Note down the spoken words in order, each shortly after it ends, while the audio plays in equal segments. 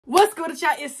What's good,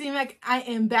 chat? It's C-Mac. I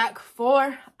am back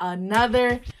for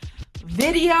another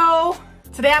video.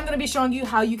 Today I'm going to be showing you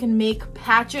how you can make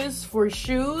patches for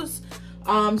shoes.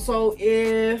 And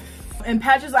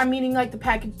patches, I'm meaning like the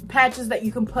patches that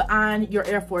you can put on your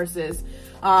Air Forces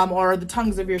or the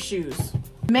tongues of your shoes.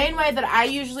 The main way that I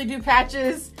usually do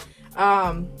patches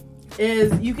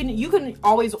is you can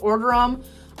always order them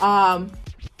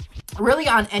really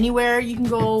on anywhere. You can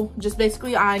go just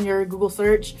basically on your Google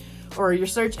search or your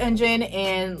search engine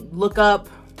and look up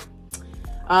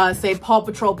say Paw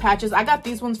Patrol patches. I got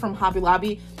these ones from Hobby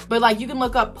Lobby, but like you can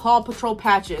look up Paw Patrol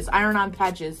patches, iron-on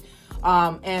patches,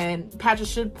 and patches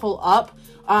should pull up.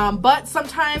 But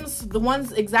sometimes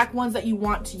the exact ones that you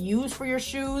want to use for your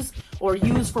shoes or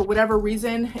use for whatever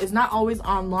reason is not always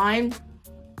online.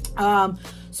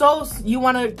 So you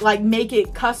want to like make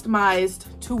it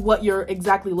customized to what you're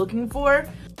exactly looking for.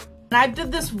 And I did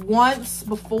this once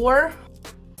before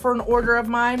for an order of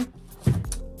mine,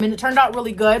 and it turned out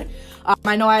really good.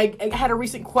 I know I had a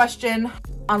recent question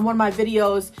on one of my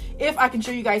videos if I can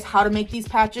show you guys how to make these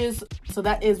patches. So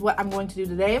that is what I'm going to do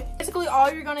today. Basically,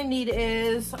 all you're going to need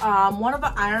is one of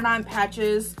the iron-on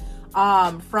patches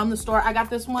from the store. I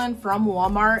got this one from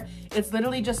Walmart. It's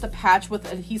literally just a patch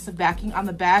with adhesive backing on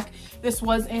the back. This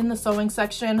was in the sewing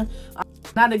section.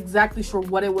 Not exactly sure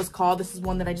what it was called. This is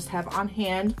one that I just have on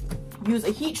hand. Use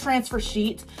a heat transfer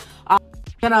sheet.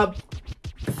 I'm gonna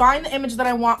find the image that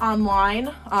I want online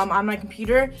on my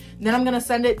computer. Then I'm gonna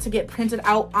send it to get printed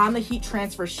out on the heat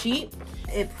transfer sheet.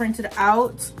 It printed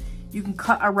out. You can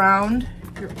cut around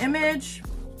your image.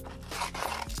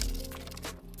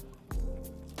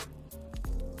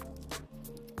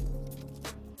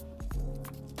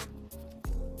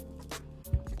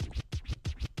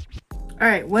 All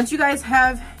right, once you guys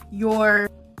have your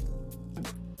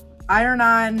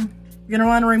iron-on, you're gonna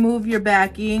wanna remove your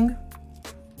backing.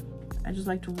 I just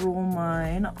like to roll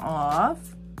mine off.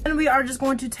 And we are just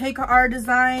going to take our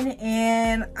design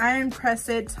and iron press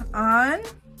it on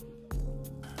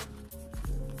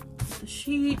the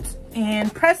sheet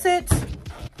and press it.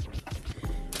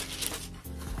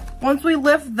 Once we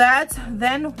lift that,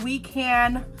 then we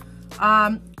can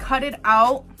cut it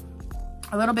out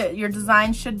a little bit. Your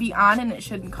design should be on and it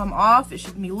shouldn't come off. It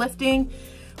shouldn't be lifting.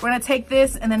 We're gonna take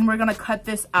this and then we're gonna cut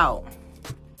this out.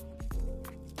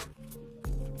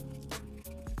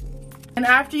 And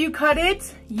after you cut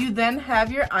it, you then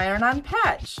have your iron-on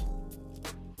patch.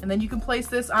 And then you can place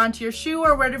this onto your shoe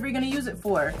or whatever you're gonna use it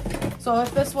for. So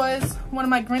if this was one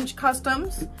of my Grinch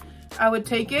customs, I would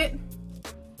take it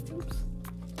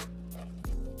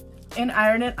and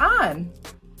iron it on,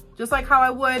 just like how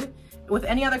I would with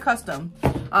any other custom.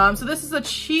 So this is a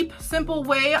cheap, simple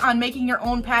way on making your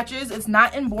own patches. It's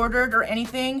not embroidered or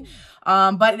anything,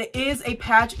 but it is a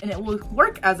patch and it will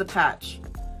work as a patch.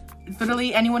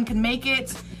 Literally anyone can make it.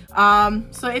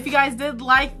 So if you guys did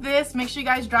like this, make sure you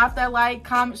guys drop that like,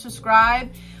 comment,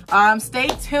 subscribe. Stay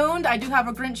tuned. I do have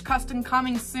a Grinch custom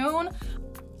coming soon,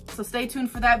 so stay tuned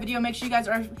for that video. Make sure you guys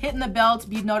are hitting the bell to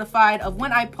be notified of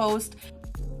when I post.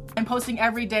 I'm posting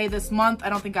every day this month. I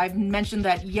don't think I've mentioned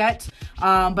that yet,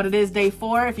 but it is day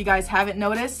 4 if you guys haven't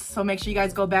noticed. So make sure you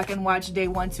guys go back and watch day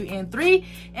 1, 2, and 3,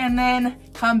 and then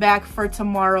come back for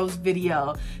tomorrow's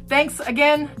video. Thanks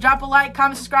again. Drop a like,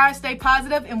 comment, subscribe, stay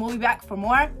positive, and we'll be back for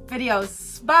more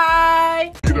videos.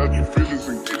 Bye. Get out your feelings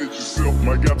and get it yourself.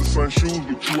 Might got the same shoes,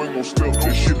 but you ain't gonna step.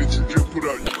 That shit that you just put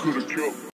out, you could've kept.